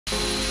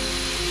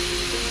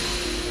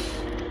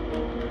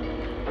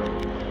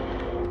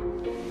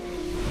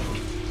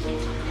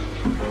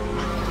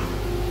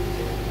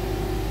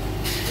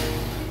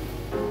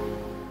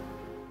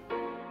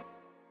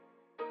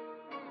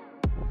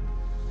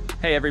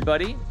Hey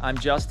everybody, I'm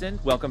Justin.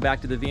 Welcome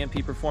back to the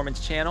VMP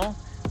Performance channel.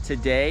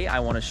 Today I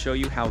want to show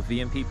you how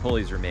VMP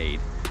pulleys are made.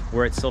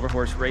 We're at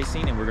Silverhorse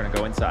Racing and we're going to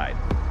go inside.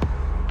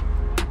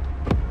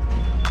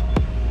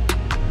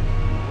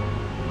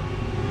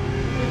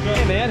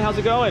 Hey man, how's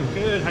it going?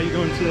 Good, how you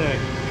going today?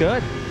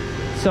 Good.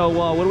 So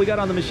what do we got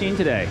on the machine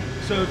today?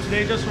 So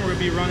today, Justin, we're going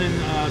to be running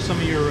some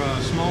of your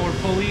smaller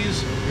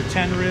pulleys, your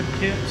 10 rib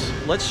kits.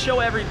 Let's show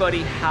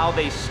everybody how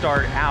they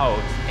start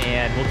out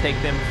and we'll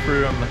take them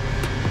from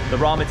the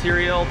raw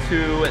material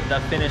to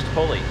the finished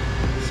pulley.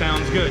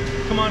 Sounds good.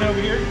 Come on over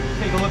here,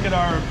 take a look at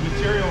our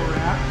material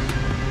racks.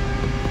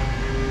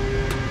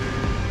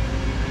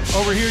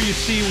 Over here you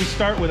see we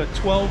start with a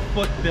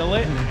 12-foot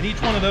billet, and each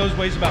one of those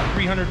weighs about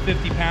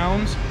 350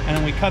 pounds, and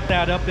then we cut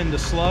that up into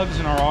slugs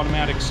in our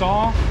automatic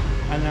saw,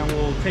 and then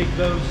we'll take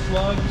those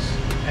slugs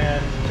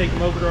and take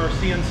them over to our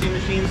CNC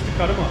machines to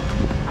cut them up.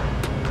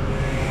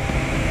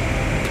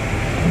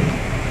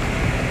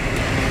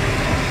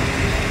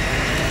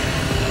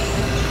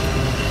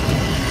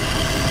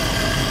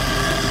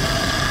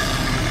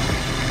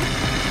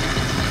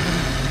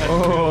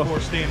 Or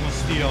stainless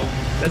steel.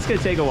 That's gonna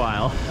take a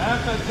while.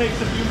 That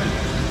takes a few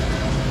minutes.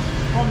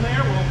 From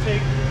there,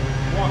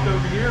 we'll walk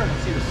over here and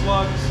we'll see the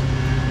slugs.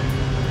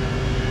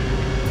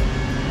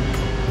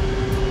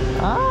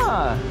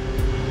 Ah,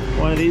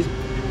 one of these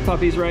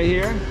puppies right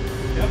here.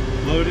 Yep,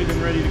 loaded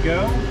and ready to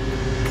go.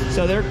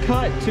 So they're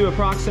cut to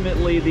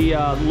approximately the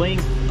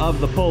length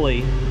of the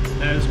pulley.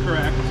 That is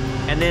correct.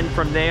 And then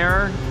from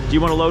there, do you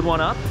want to load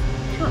one up?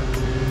 Sure. All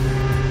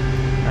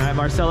right,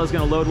 Marcella's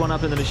gonna load one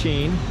up in the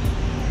machine.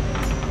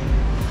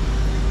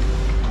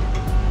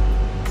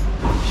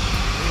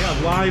 We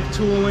have live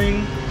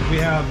tooling, we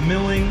have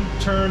milling,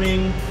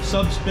 turning,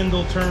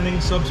 sub-spindle turning,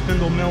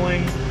 sub-spindle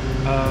milling.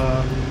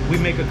 We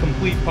make a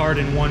complete part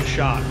in one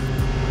shot.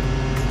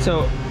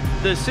 So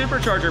the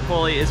Supercharger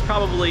pulley is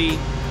probably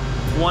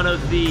one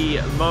of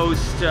the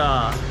most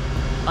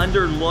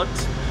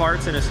underlooked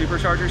parts in a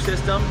supercharger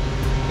system.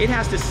 It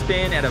has to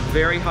spin at a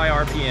very high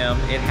RPM.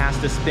 It has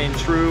to spin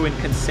true and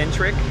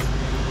concentric.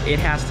 It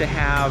has to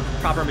have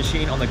proper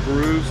machine on the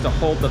grooves to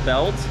hold the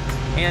belt.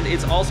 And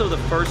it's also the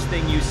first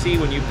thing you see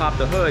when you pop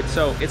the hood.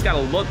 So it's got to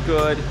look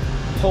good,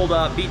 hold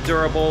up, be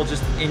durable,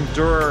 just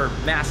endure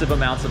massive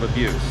amounts of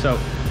abuse. So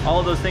all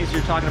of those things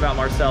you're talking about,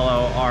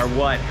 Marcelo, are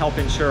what help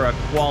ensure a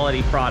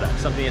quality product.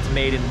 Something that's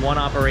made in one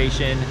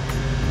operation,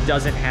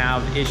 doesn't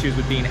have issues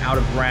with being out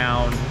of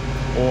ground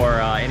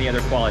or any other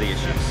quality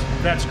issues.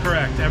 That's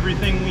correct.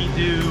 Everything we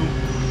do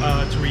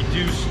to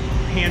reduce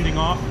handing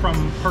off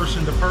from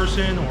person to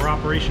person or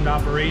operation to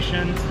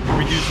operation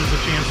reduces the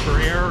chance for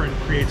error and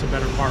creates a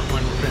better part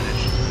when we're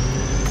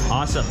finished.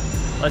 Awesome.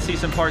 Let's see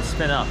some parts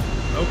spin up.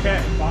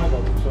 Okay, 5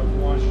 of them, so if you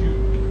want to shoot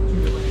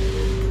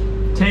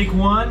 2. Take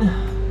one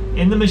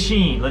in the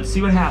machine. Let's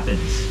see what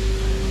happens.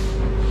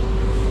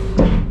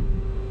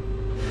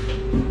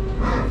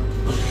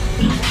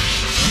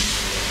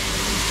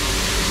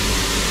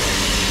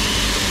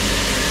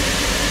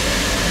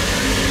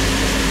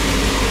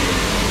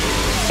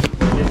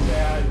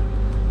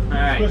 All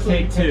right,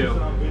 take 2.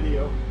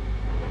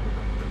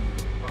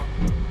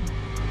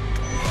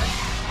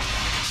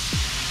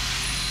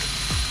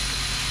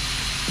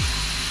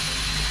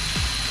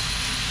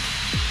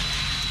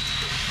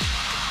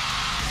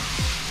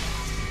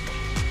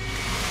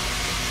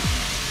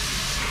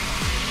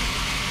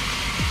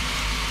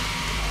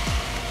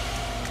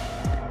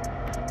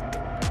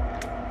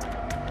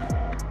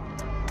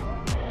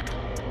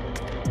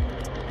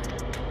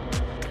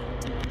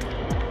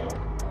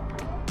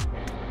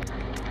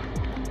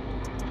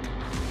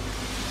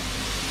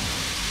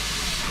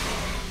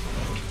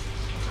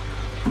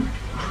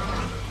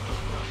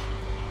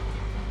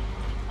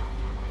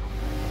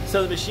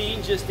 So the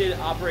machine just did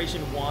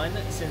operation 1.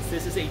 Since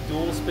this is a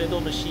dual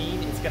spindle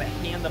machine, it's going to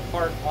hand the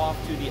part off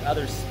to the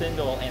other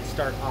spindle and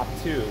start op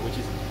 2, which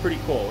is pretty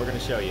cool. We're going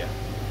to show you.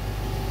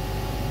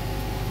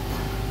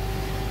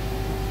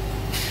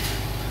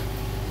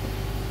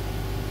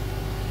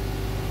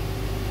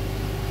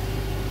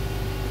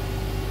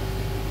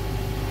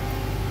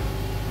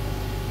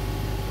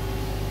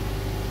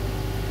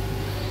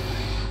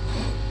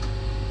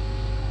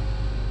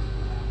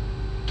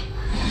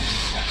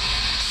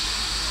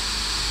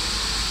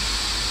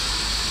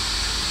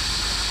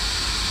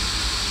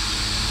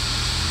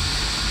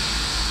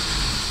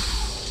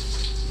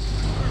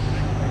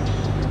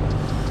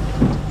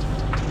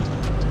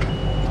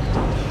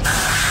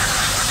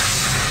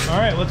 All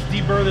right, let's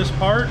deburr this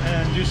part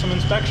and do some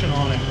inspection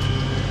on it.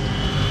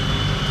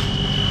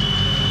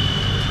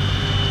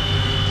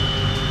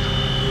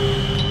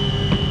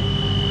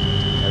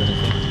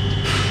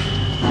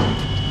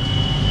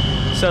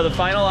 So the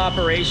final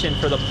operation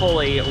for the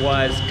pulley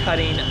was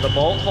cutting the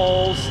bolt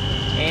holes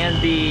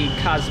and the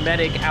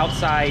cosmetic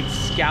outside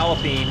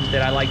scalloping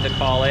that I like to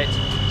call it.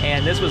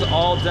 And this was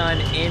all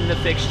done in the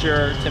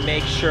fixture to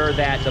make sure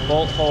that the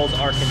bolt holes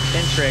are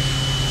concentric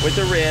with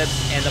the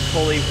ribs and the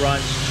pulley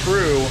runs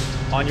true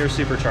on your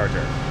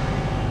supercharger.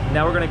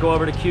 Now we're going to go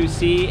over to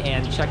QC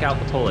and check out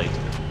the pulley.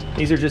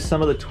 These are just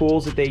some of the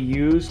tools that they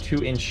use to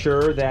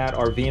ensure that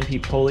our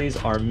VMP pulleys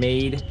are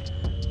made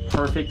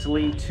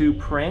perfectly to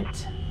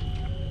print.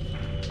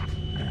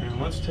 And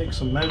let's take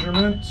some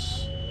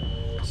measurements,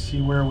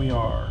 see where we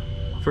are.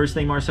 First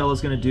thing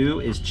Marcelo's going to do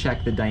is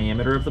check the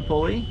diameter of the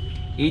pulley.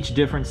 Each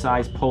different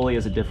size pulley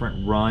has a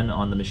different run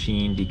on the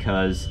machine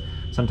because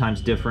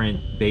sometimes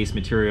different base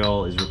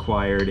material is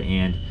required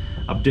and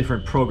a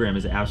different program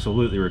is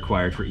absolutely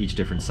required for each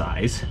different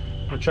size.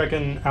 We're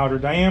checking outer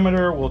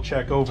diameter, we'll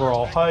check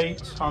overall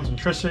height,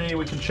 concentricity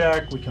we can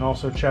check. We can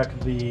also check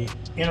the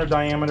inner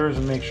diameters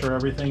and make sure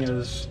everything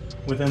is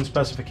within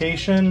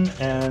specification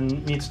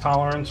and meets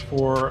tolerance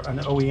for an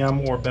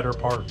OEM or better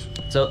part.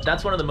 So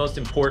that's one of the most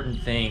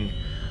important things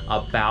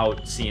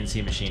about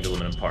CNC machined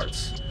aluminum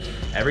parts.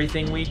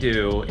 Everything we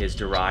do is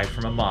derived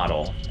from a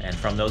model, and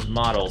from those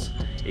models,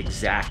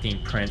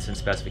 exacting prints and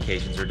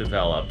specifications are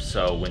developed.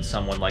 So when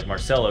someone like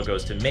Marcelo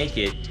goes to make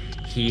it,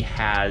 he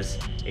has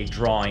a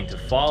drawing to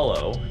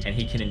follow, and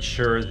he can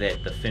ensure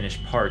that the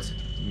finished parts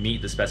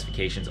meet the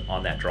specifications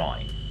on that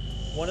drawing.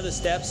 One of the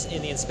steps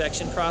in the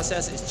inspection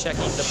process is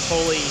checking the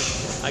pulley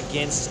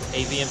against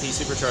a VMP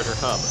Supercharger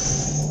hub.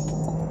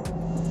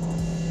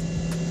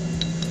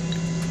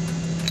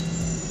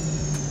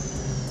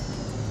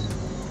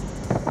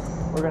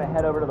 We're going to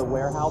head over to the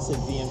warehouse at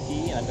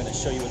VMP, and I'm going to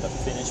show you what the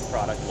finished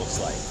product looks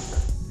like.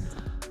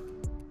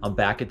 I'm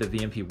back at the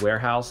VMP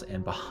warehouse,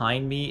 and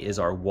behind me is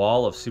our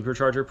wall of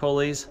Supercharger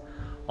pulleys.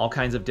 All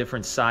kinds of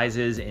different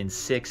sizes in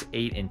 6,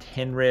 8, and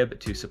 10 rib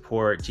to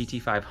support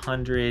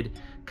GT500,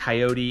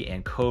 Coyote,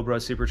 and Cobra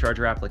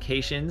Supercharger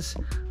applications.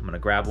 I'm going to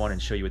grab one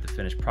and show you what the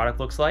finished product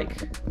looks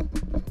like.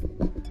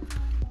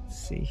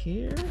 Let's see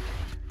here.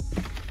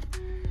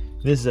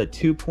 This is a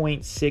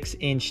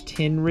 2.6-inch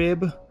 10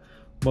 rib,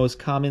 most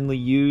commonly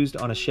used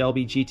on a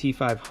Shelby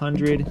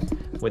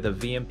GT500 with a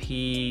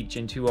VMP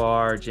Gen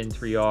 2R, Gen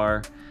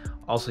 3R,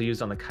 also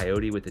used on the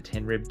Coyote with the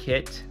 10 rib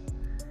kit.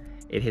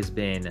 It has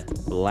been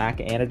black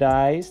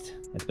anodized,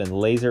 it's been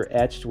laser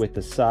etched with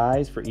the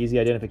size for easy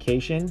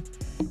identification,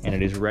 and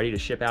it is ready to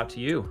ship out to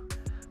you.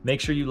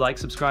 Make sure you like,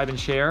 subscribe, and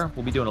share.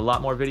 We'll be doing a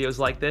lot more videos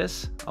like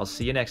this. I'll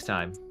see you next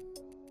time.